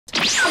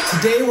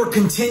Today we're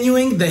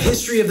continuing the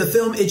history of the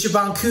film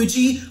Ichiban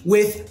Kuji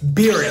with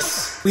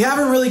Beerus. We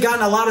haven't really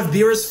gotten a lot of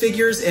Beerus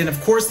figures, and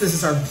of course this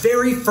is our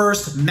very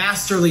first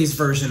Masterlise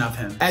version of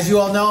him. As you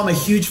all know, I'm a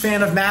huge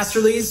fan of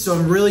Masterlise, so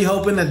I'm really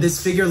hoping that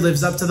this figure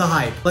lives up to the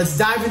hype. Let's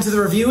dive into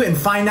the review and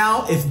find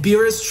out if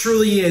Beerus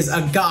truly is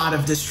a god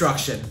of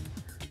destruction.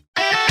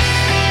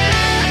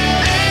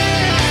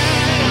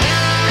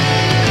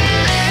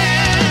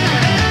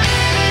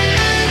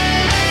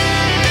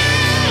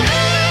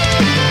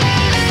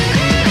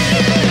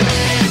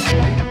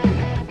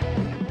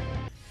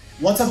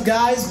 What's up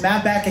guys,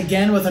 Matt back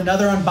again with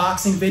another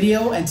unboxing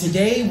video, and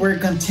today we're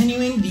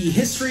continuing the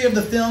history of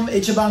the film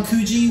Ichiban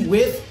Kuji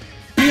with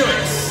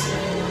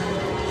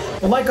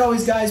Beerus. But like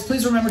always guys,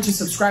 please remember to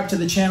subscribe to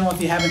the channel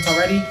if you haven't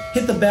already.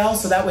 Hit the bell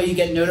so that way you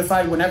get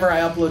notified whenever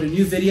I upload a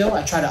new video.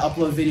 I try to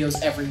upload videos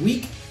every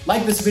week.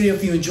 Like this video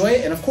if you enjoy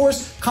it, and of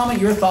course, comment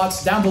your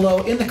thoughts down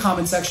below in the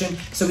comment section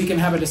so we can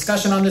have a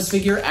discussion on this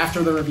figure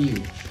after the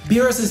review.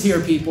 Beerus is here,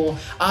 people.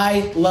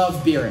 I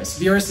love Beerus.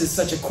 Beerus is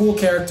such a cool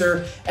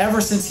character ever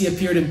since he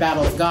appeared in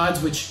Battle of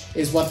Gods, which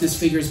is what this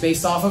figure is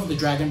based off of, the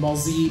Dragon Ball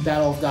Z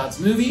Battle of Gods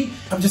movie.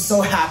 I'm just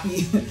so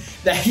happy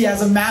that he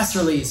has a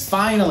Masterlise,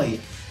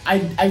 finally.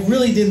 I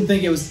really didn't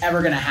think it was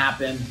ever gonna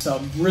happen, so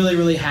I'm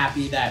really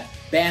happy that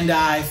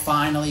Bandai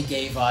finally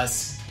gave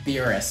us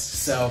Beerus.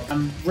 So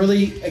I'm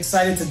really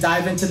excited to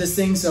dive into this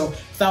thing. So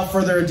without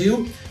further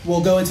ado,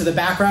 we'll go into the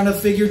background of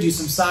the figure, do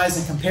some size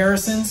and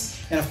comparisons,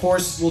 and of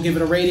course we'll give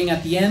it a rating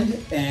at the end,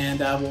 and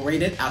we'll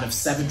rate it out of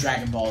 7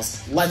 Dragon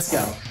Balls. Let's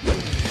go.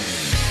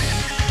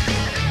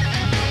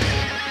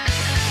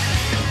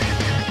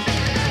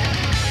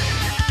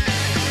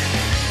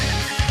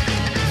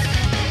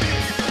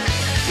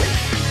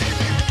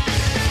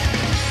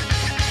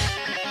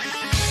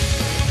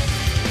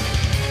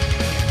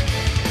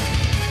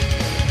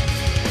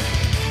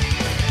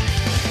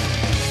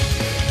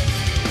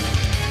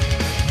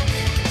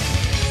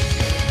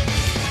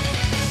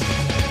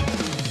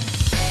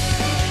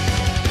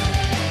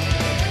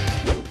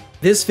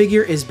 This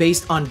figure is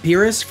based on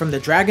Beerus from the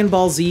Dragon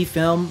Ball Z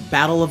film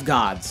Battle of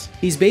Gods.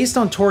 He's based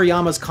on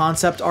Toriyama's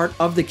concept art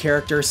of the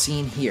character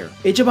seen here.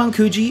 Ichiban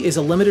Kuji is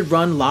a limited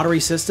run lottery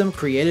system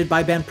created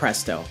by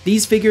banpresto.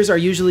 These figures are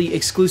usually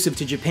exclusive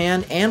to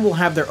Japan and will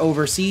have their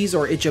overseas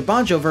or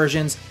Ichibancho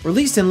versions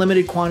released in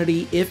limited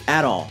quantity if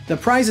at all. The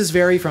prizes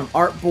vary from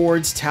art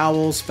boards,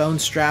 towels, phone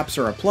straps,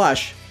 or a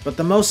plush, but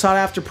the most sought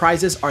after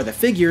prizes are the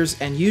figures,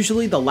 and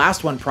usually the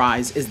last one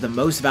prize is the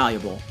most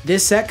valuable.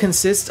 This set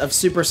consists of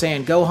Super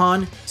Saiyan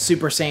Gohan,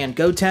 Super Saiyan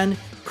Goten,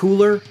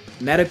 Cooler,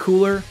 Meta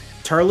Cooler,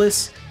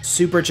 Turles,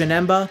 Super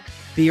Janemba,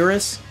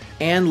 Beerus,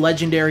 and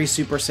Legendary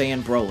Super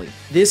Saiyan Broly.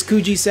 This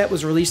Kuji set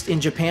was released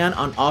in Japan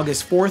on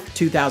August 4th,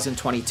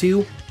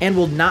 2022, and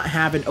will not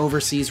have an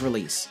overseas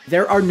release.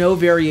 There are no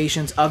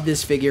variations of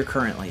this figure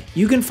currently.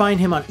 You can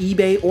find him on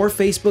eBay or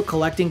Facebook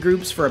collecting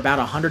groups for about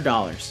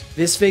 $100.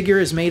 This figure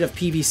is made of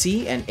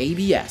PVC and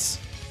ABS.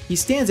 He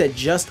stands at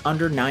just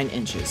under 9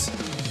 inches.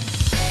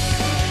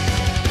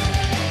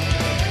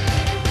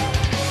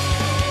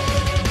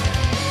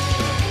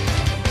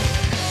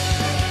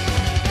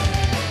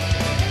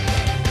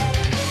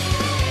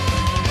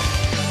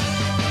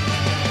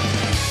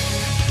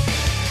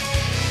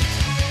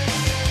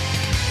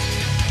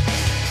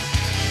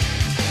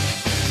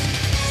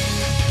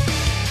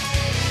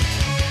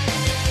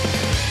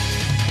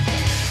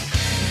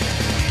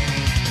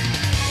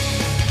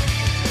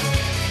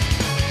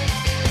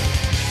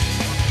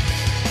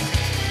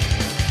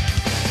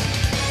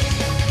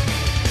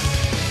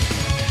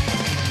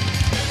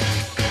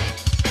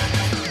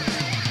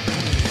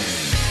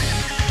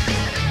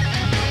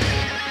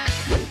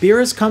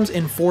 Beerus comes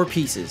in 4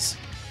 pieces: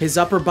 his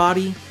upper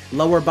body,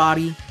 lower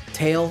body,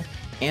 tail,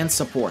 and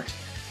support.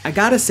 I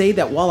gotta say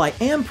that while I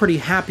am pretty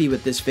happy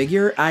with this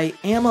figure, I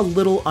am a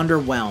little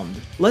underwhelmed.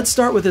 Let's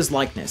start with his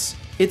likeness.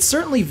 It's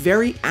certainly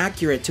very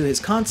accurate to his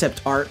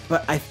concept art,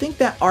 but I think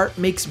that art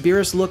makes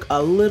Beerus look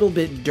a little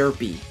bit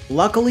derpy.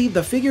 Luckily,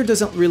 the figure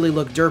doesn't really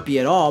look derpy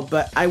at all,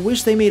 but I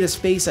wish they made his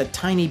face a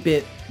tiny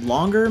bit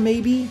longer,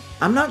 maybe?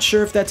 I'm not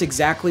sure if that's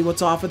exactly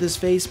what's off with his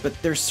face, but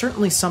there's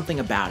certainly something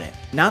about it.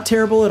 Not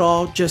terrible at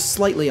all, just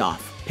slightly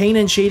off. Paint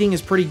and shading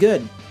is pretty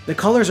good. The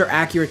colors are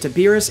accurate to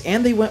Beerus,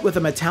 and they went with a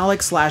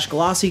metallic /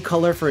 glossy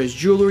color for his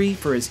jewelry,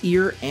 for his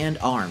ear, and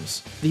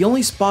arms. The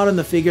only spot on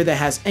the figure that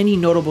has any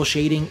notable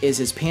shading is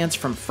his pants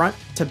from front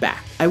to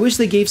back. I wish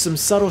they gave some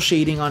subtle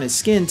shading on his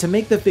skin to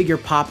make the figure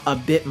pop a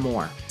bit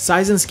more.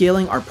 Size and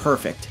scaling are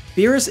perfect.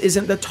 Beerus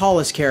isn't the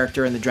tallest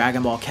character in the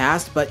Dragon Ball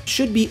cast, but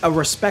should be a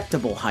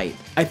respectable height.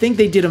 I think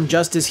they did him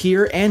justice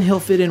here, and he'll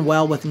fit in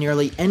well with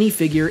nearly any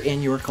figure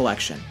in your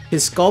collection.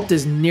 His sculpt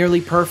is nearly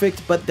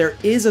perfect, but there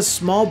is a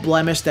small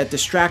blemish that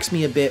distracts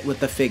me a bit with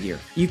the figure.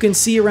 You can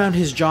see around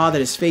his jaw that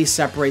his face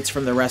separates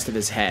from the rest of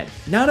his head.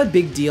 Not a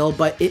big deal,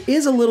 but it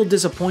is a little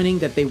disappointing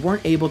that they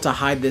weren't able to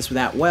hide this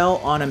that well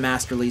on a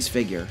Masterlise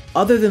figure.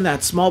 Other than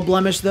that small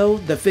blemish though,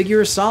 the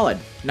figure is solid.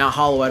 Not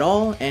hollow at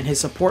all, and his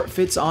support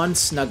fits on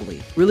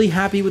snugly. Really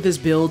happy with his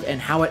build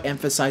and how it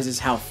emphasizes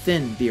how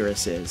thin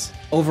Beerus is.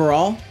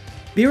 Overall,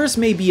 Beerus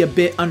may be a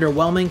bit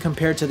underwhelming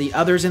compared to the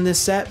others in this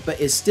set, but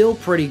is still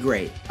pretty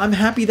great. I'm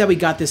happy that we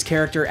got this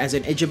character as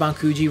an Ichiban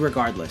Kuji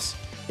regardless.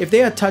 If they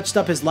had touched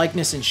up his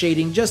likeness and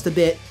shading just a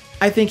bit,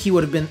 I think he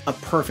would have been a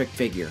perfect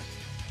figure.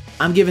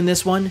 I'm giving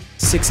this one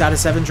 6 out of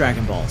 7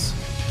 Dragon Balls.